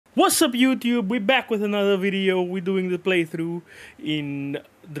What's up YouTube? We're back with another video. We're doing the playthrough in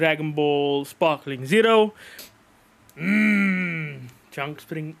Dragon Ball Sparkling Zero. Junk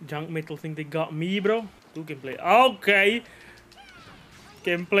metal think they got me, bro. Who can play? Okay.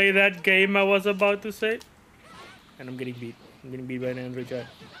 Can play that game I was about to say. And I'm getting beat. I'm getting beat by an Android chat.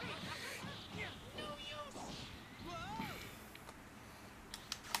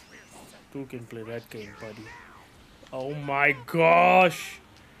 Who can play that game, buddy? Oh my gosh.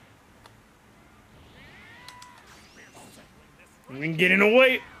 I'm getting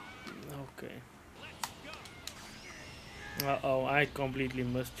away. Okay. Uh-oh, I completely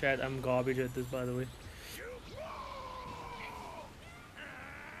missed chat. I'm garbage at this, by the way.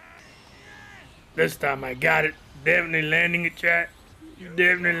 This time I got it. Definitely landing it, chat.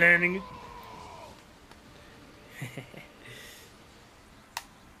 Definitely landing it.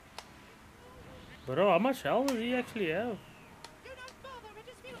 Bro, how much health does he actually have?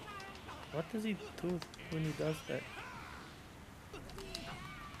 What does he do when he does that?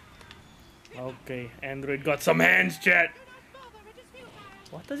 Okay, Android got some hands, chat.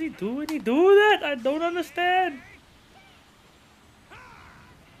 What does he do when he do that? I don't understand.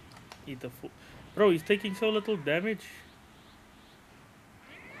 Eat the food. Bro, he's taking so little damage.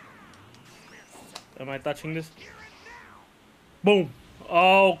 Am I touching this? Boom.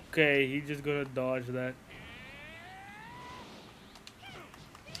 Okay, he's just gonna dodge that.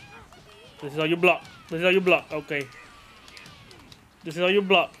 This is how you block. This is how you block. Okay. This is how you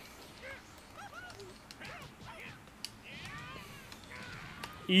block.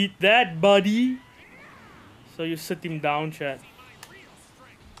 Eat that, buddy. So you sit him down, chat.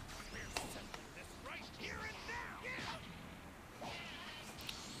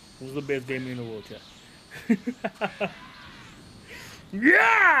 Who's the best gamer in the world, chat?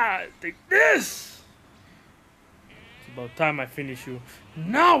 Yeah! Take this! It's about time I finish you.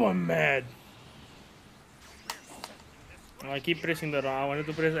 Now I'm mad! I keep pressing the wrong. I wanted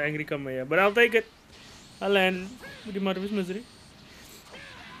to press Angry Kamea, but I'll take it. I'll land with him out of his misery.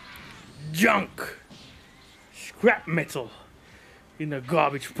 Junk! Scrap metal! In the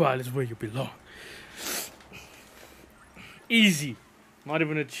garbage pile is where you belong. Easy. Not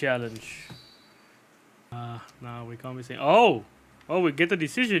even a challenge. No, we can't be saying. Oh! Oh, we get a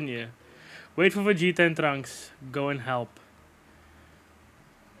decision here. Wait for Vegeta and Trunks. Go and help.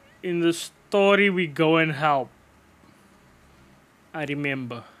 In the story, we go and help. I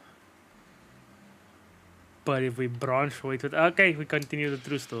remember. But if we branch, wait with. Okay, we continue the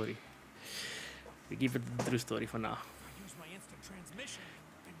true story. We keep it the true story for now. Use my instant transmission.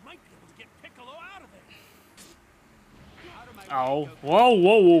 I might be able to get Piccolo out of there. Oh, whoa,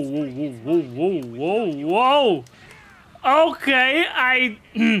 whoa, whoa, whoa, whoa, whoa, whoa, whoa. Okay, I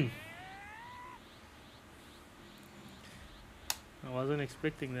wasn't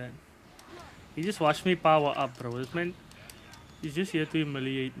expecting that. He just watched me power up, bro. This man, he's just here to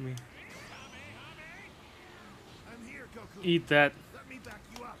humiliate me. I'm here, Goku. Eat that. Let me back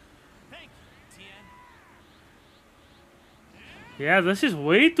you up. Thank you, Tien. Yeah, this is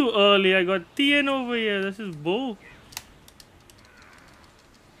way too early. I got Tien over here. This is bull.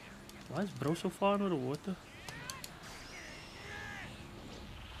 Why is bro so far under the water?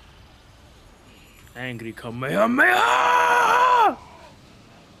 Angry Kamehameha!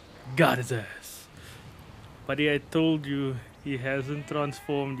 Got his ass. Buddy, I told you he hasn't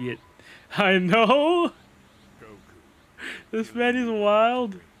transformed yet. I know! Goku. This man is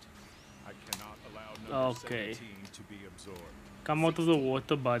wild. I cannot allow number Okay. 17 to be absorbed. Come out of the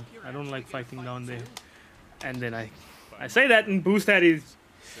water, bud. I don't like fighting down there. And then I say that and boost at his.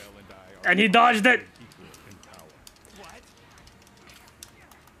 Cell and I are And he dodged it! equal in power. What?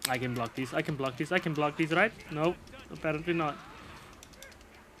 I can block these. I can block these. I can block these, right? Nope. Apparently not.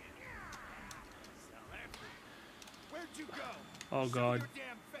 Where'd you go? Oh Show god. your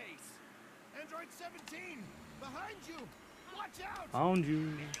damn face. Android 17, behind you. Watch out. Found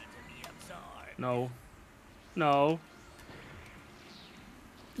you. No. No.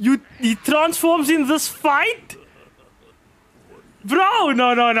 He transforms in this fight? Bro!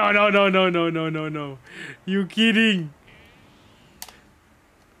 No, no, no, no, no, no, no, no, no, no. You kidding?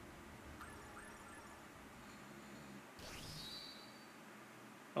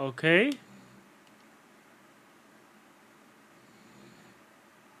 Okay.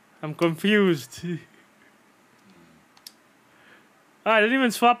 I'm confused. I didn't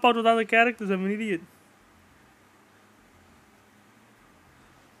even swap out with other characters. I'm an idiot.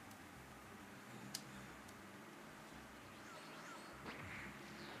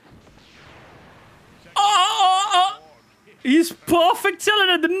 Oh! He's perfect, Cell,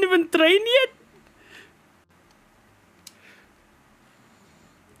 and I didn't even train yet.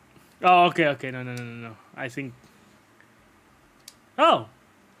 Oh, okay, okay. No, no, no, no, no. I think. Oh,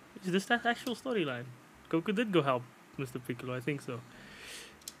 is this that actual storyline? Goku did go help Mr. Piccolo. I think so.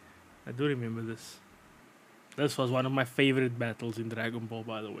 I do remember this. This was one of my favorite battles in Dragon Ball,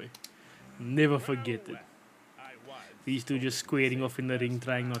 by the way. Never forget it. These two just squaring off in the ring,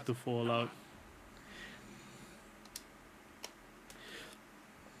 trying not to fall out.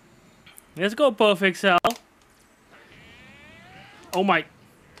 Let's go, Perfect Cell. Oh my.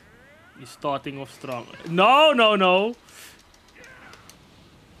 He's starting off strong. No, no, no.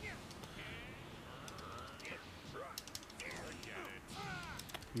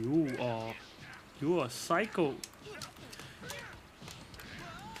 You are psycho.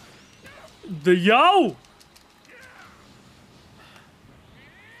 The yo!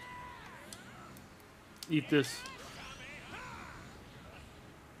 Eat this.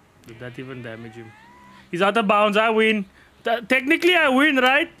 Did that even damage him? He's out of bounds. I win. Technically, I win,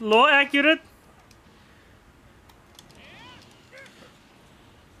 right? Low accurate.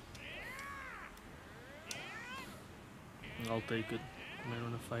 I'll take it. I don't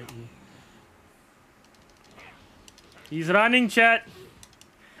want to fight me. He's running, chat.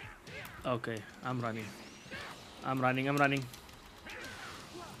 Okay, I'm running. I'm running. I'm running.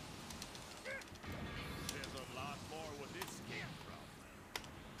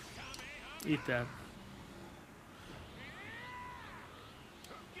 Eat that.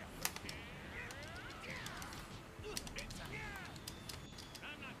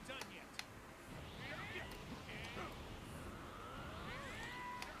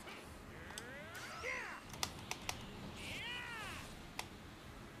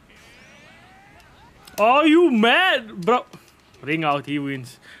 Are you mad, bro? Ring out, he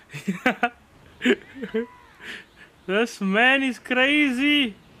wins. This man is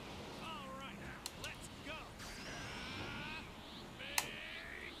crazy.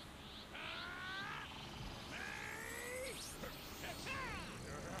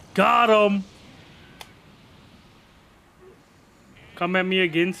 Got him. Come at me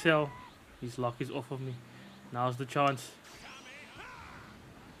again, Cell. His lock is off of me. Now's the chance.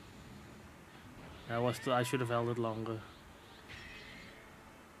 That was I should have held it longer.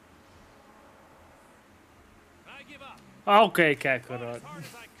 Okay, Kakarot.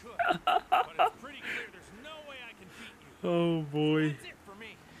 Oh boy.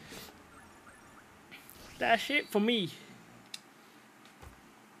 That's it for me.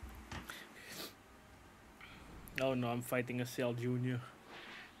 Oh no, I'm fighting a Cell Jr.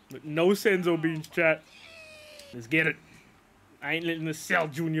 With no Senzo beans, chat. Let's get it. I ain't letting the Cell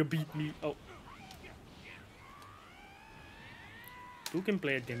Jr. beat me. Oh. Who can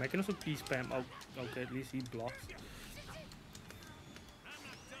play a game? I can also P-spam. Oh, okay, at least he blocks.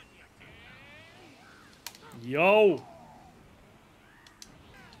 Yo!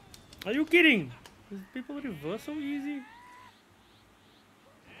 Are you kidding? Does people reverse so easy?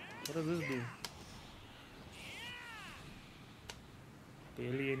 What does this do?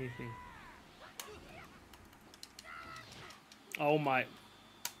 Barely anything. Oh my.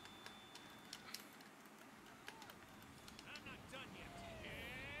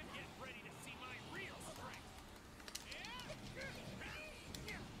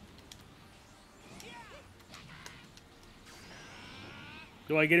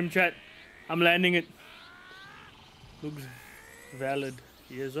 Do I get him, chat? I'm landing it. Looks valid.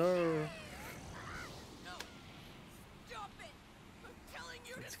 Yes, sir.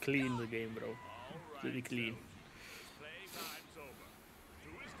 It's clean, the game, bro. Really clean.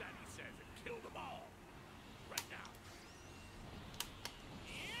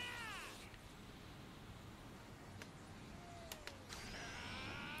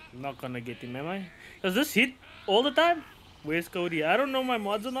 I'm not gonna get him, am I? Does this hit all the time? Where's Cody? I don't know, my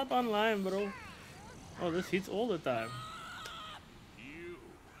mods are not online, bro. Oh, this hits all the time.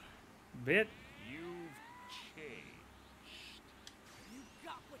 Bet. You've changed. You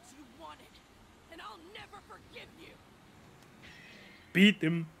got what you wanted, and I'll never forgive you. Beat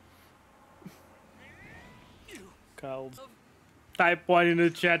him. Cows. Type 1 in the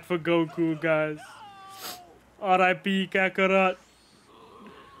chat for Goku, guys. R.I.P. Kakarot.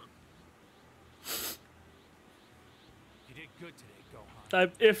 You did good today, Gohan.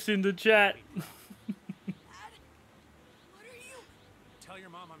 Type F's in the chat. Dad? What are you? Tell your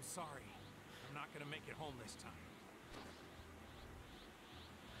mom I'm sorry. I'm not gonna make it home this time.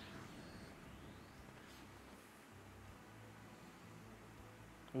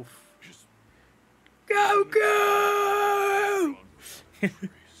 Oof. Goku!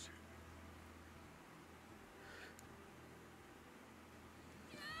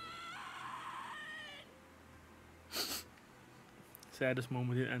 saddest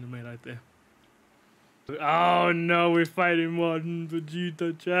moment in anime right there. Oh no, we're fighting modern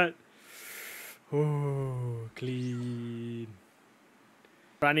Vegeta, chat. Oh, clean.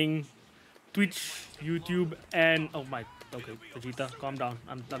 Running Twitch, YouTube, and oh my. Okay, Vegeta, calm down.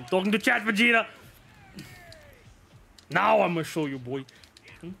 I'm talking to chat, Vegeta. Now I'm gonna show you, boy.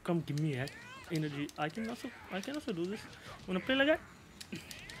 Come give me that energy. I can also do this. Wanna play like that?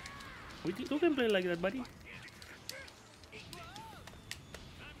 We can play like that, buddy.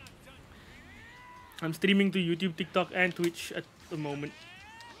 I'm streaming to YouTube, TikTok, and Twitch at the moment.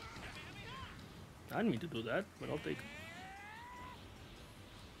 I didn't mean to do that, but I'll take it.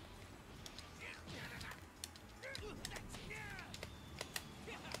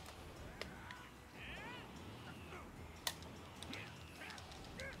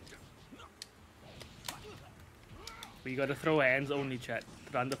 We gotta throw hands only, chat.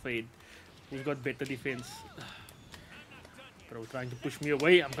 Run the fade. Who's got better defense? Bro, trying to push me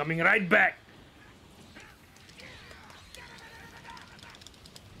away. I'm coming right back.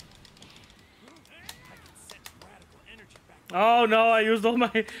 Oh no! I used all my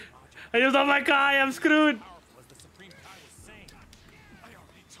Kai. I'm screwed.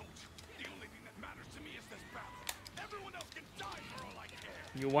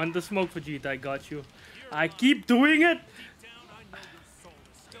 You want the smoke, Vegeta? I got you. I keep doing it.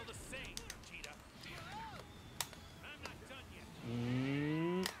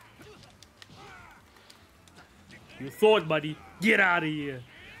 You thought, buddy. Get out of here.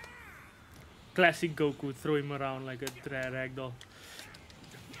 Classic Goku. Throw him around like a ragdoll.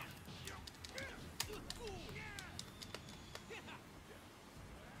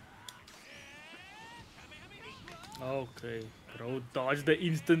 Okay. Bro, dodge the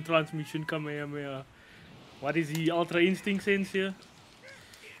instant transmission Kamehameha. What is he? Ultra Instinct sense here?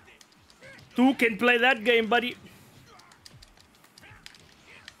 2 can play that game, buddy.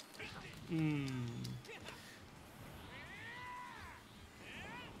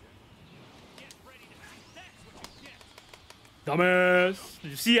 Dumbass.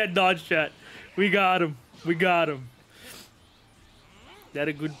 Did you see that dodge, chat? We got him. We got him. That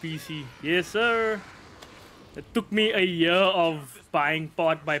a good PC. Yes, sir. It took me a year of buying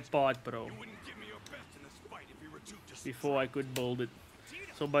part by part, bro, before I could build it.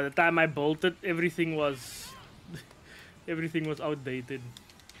 So by the time I built it, everything was outdated.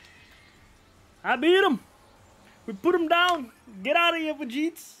 I beat him. We put him down. Get out of here,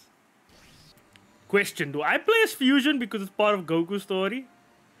 Vegeta. Question: do I play as Fusion because it's part of Goku's story?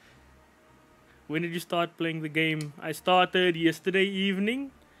 When did you start playing the game? I started yesterday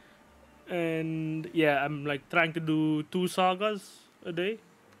evening. And yeah, I'm like trying to do 2 sagas a day.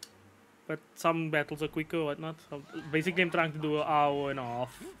 But some battles are quicker or whatnot. So basically, I'm trying to do an hour and a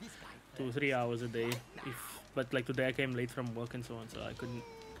half to 3 hours a day. But like today I came late from work and so on, so I couldn't.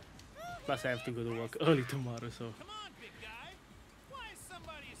 Plus I have to go to work early tomorrow, so. Come on, big guy. Why is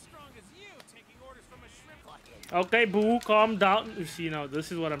somebody as strong as you taking orders from a shrimp bucket? Okay, Buu, calm down. You see now,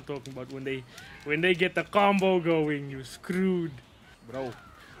 this is what I'm talking about. When they get the combo going, you're screwed, bro.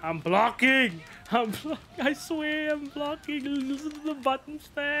 I'm blocking. I swear I'm blocking. Listen to the button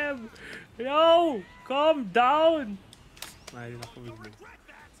spam. Yo, calm down. Nah, enough of his bull.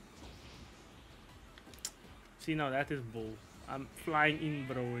 See now, that is bull. I'm flying in,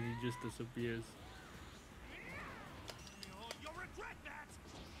 bro, and he just disappears.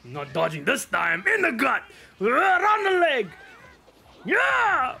 Not dodging this time. In the gut. Around the leg.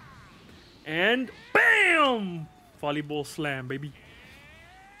 Yeah. And bam. Volleyball slam, baby.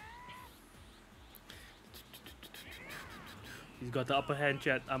 He's got the upper hand,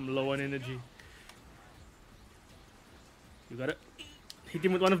 chat. I'm low on energy. You gotta hit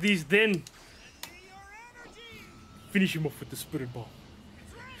him with one of these, then finish him off with the spirit bomb.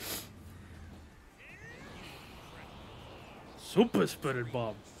 Super spirit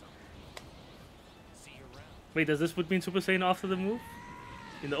bomb. Wait, does this put me in Super Saiyan after the move?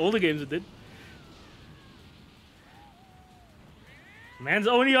 In the older games it did. Man's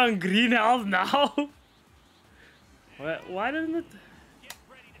only on green health now. Why doesn't it?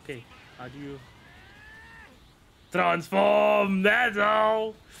 Okay, how do you transform? That's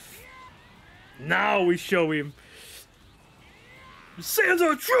all. Now we show him. Saiyans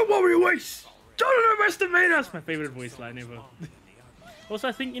are a true warrior race. Don't underestimate us. My favorite voice line ever. Also,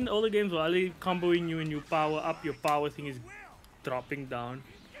 I think in older games, while they comboing you and you power up, your power thing is dropping down.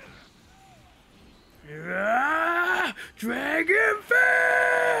 Yeah, Dragon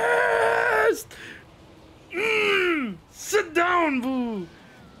Fist! Sit down, Buu!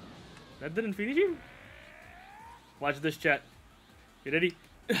 That didn't finish him? Watch this, chat. You ready?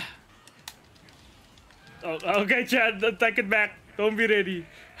 Oh, okay, chat. Take it back. Don't be ready.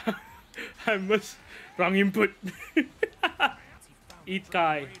 I must. Wrong input. Eat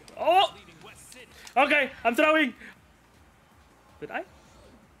Kai. Oh! Okay, I'm throwing. Did I?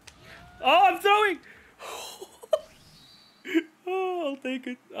 Oh, I'm throwing. Oh, I'll take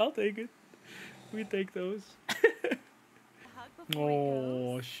it. I'll take it. We take those.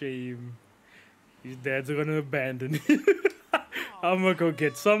 Oh, shame. His dad's gonna abandon him. I'm gonna go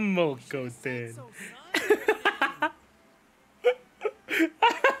get some milk goat then.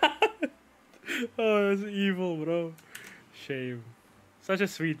 Oh, that's evil, bro. Shame. Such a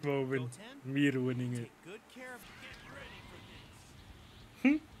sweet moment. Me ruining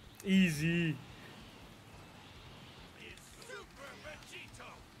it. Easy.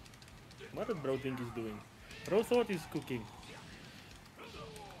 What does bro think he's doing? Bro thought he's cooking.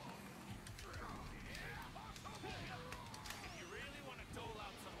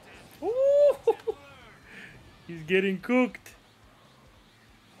 Ooh! He's getting cooked.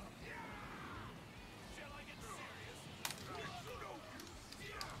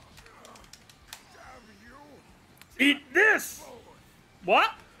 Eat this!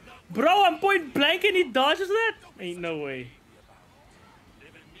 What? Bro, I'm point blank and he dodges that? Ain't no way.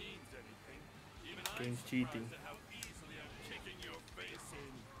 Game's cheating.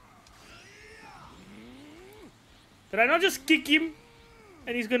 Did I not just kick him?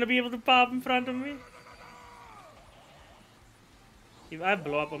 And he's gonna be able to pop in front of me? If I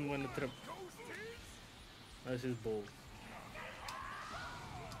blow up, I'm gonna trip. That's his bull.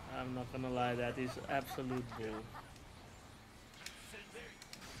 I'm not gonna lie, that is absolute bull.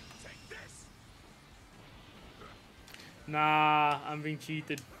 Nah, I'm being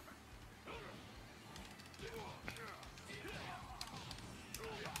cheated.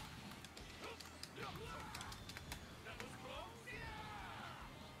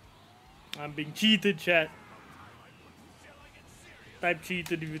 I'm being cheated, chat. Type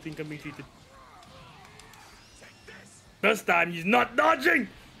cheated if you think I'm being cheated. This time he's not dodging!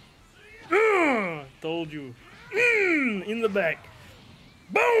 Told you. In the back.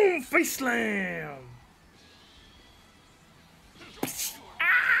 Boom! Face slam!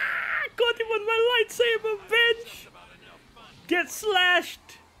 Ah! Got him on my lightsaber bench! Get slashed!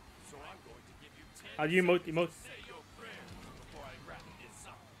 How do you emote? Emote.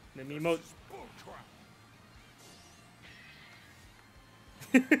 Let me emote.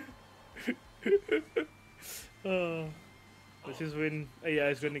 Oh, this is when AI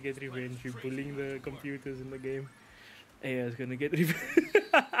is gonna get revenge. You're bullying the computers in the game. AI is gonna get revenge.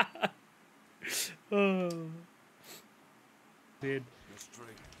 Oh. Dead. Your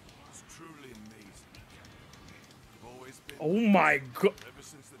strength is truly amazing. You've always been Oh my god. ever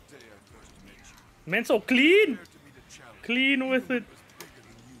since the day I first met you. Man, so clean. Prepared to meet a challenge. Clean with it. It was bigger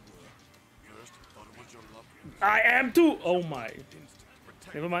than you were. First, I thought it was your love. I am too. Oh my. Instinct to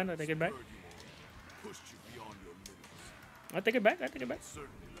protect Never mind, I take it back. spurred you on, pushed you beyond your limits. I take it back. I take it back. Certainly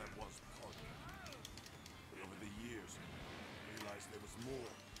that was part of it. But over the years, I realized there was more.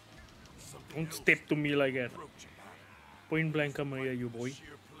 Something Don't else step to me like that. approaching. Point blank, come here, you boy.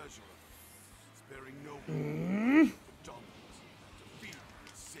 Sheer pleasure of sparing no one for dominance, defeat,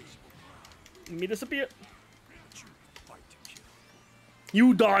 insatiable pride. Let me disappear. But you fight to kill.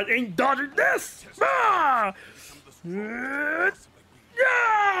 You dodge ain't dodging this. Ah! Some of the strongest possibly we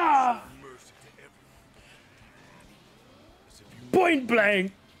Yeah! mercy to everyone. As if you Point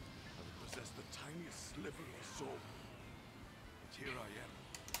blank. possess the tiniest sliver of soul. And here I am,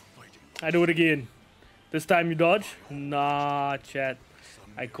 fighting I do it again. This time you dodge? Nah, chat.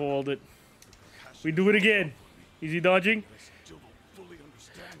 I called it. We do it again. Is he dodging? still don't fully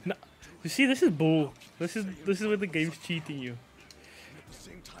understand. No. You see, this is bull. This is where the game's cheating you. And at the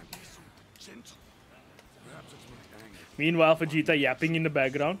same time, he's so gentle. Perhaps that's my anger. Meanwhile, Vegeta yapping in the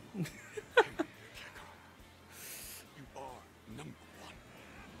background. You are number one.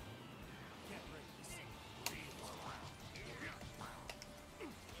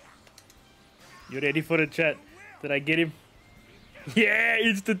 You ready for the chat? Did I get him? Yeah,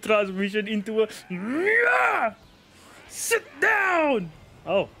 instant transmission into a... Yeah! Sit down!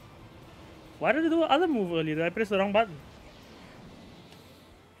 Oh. Why did I do other move earlier? Did I press the wrong button?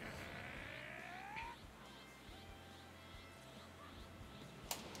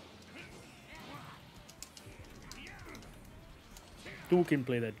 Two can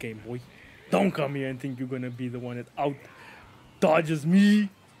play that game, boy. Don't come here and think you're gonna be the one that out dodges me.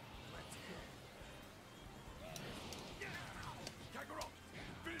 Kakarot,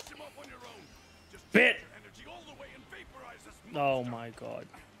 finish him off on your own. Just Bit. your energy all the way and vaporize this Oh my god.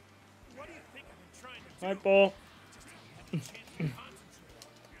 What do you think I've been trying to Hi, Paul.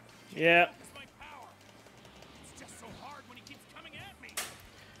 Yeah. use my power? It's just so hard when he keeps coming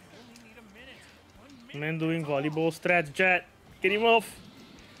Man doing volleyball strats, chat. Get him off.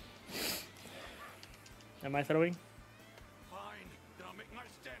 Am I throwing? Fine. Then I'll make my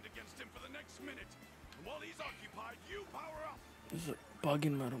stand against him for the next minute. And while he's occupied, you power up. There's a bug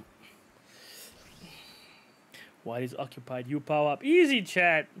in my room. While he's occupied, you power up. Easy,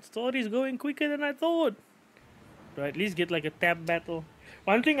 chat. Story's going quicker than I thought. Do I at least get like a tap battle?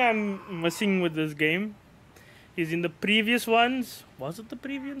 One thing I'm missing with this game is in the previous ones. Was it the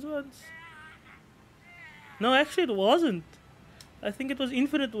previous ones? No, actually it wasn't. I think it was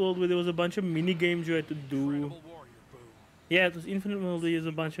Infinite World where there was a bunch of mini games you had to do. Incredible warrior, Boo. Yeah, it was Infinite World where there's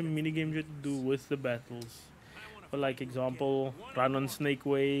a bunch of mini games you had to do with the battles. For like example, run on Snake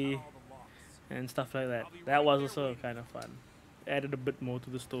Way All the loss. and stuff like that. That was also kind of fun. Added a bit more to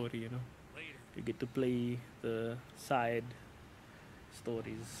the story, you know. Later. You get to play the side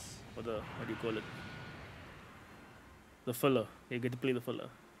stories, or the, what do you call it? The filler. You get to play the filler.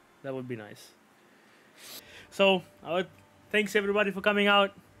 That would be nice. So, thanks everybody for coming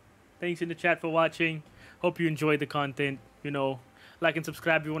out. Thanks in the chat for watching. Hope you enjoyed the content. You know, like and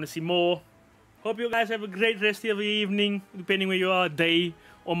subscribe if you want to see more. Hope you guys have a great rest of your evening, depending where you are, day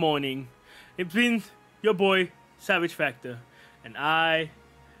or morning. It's been your boy, Savage Factor, and I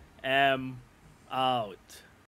am out.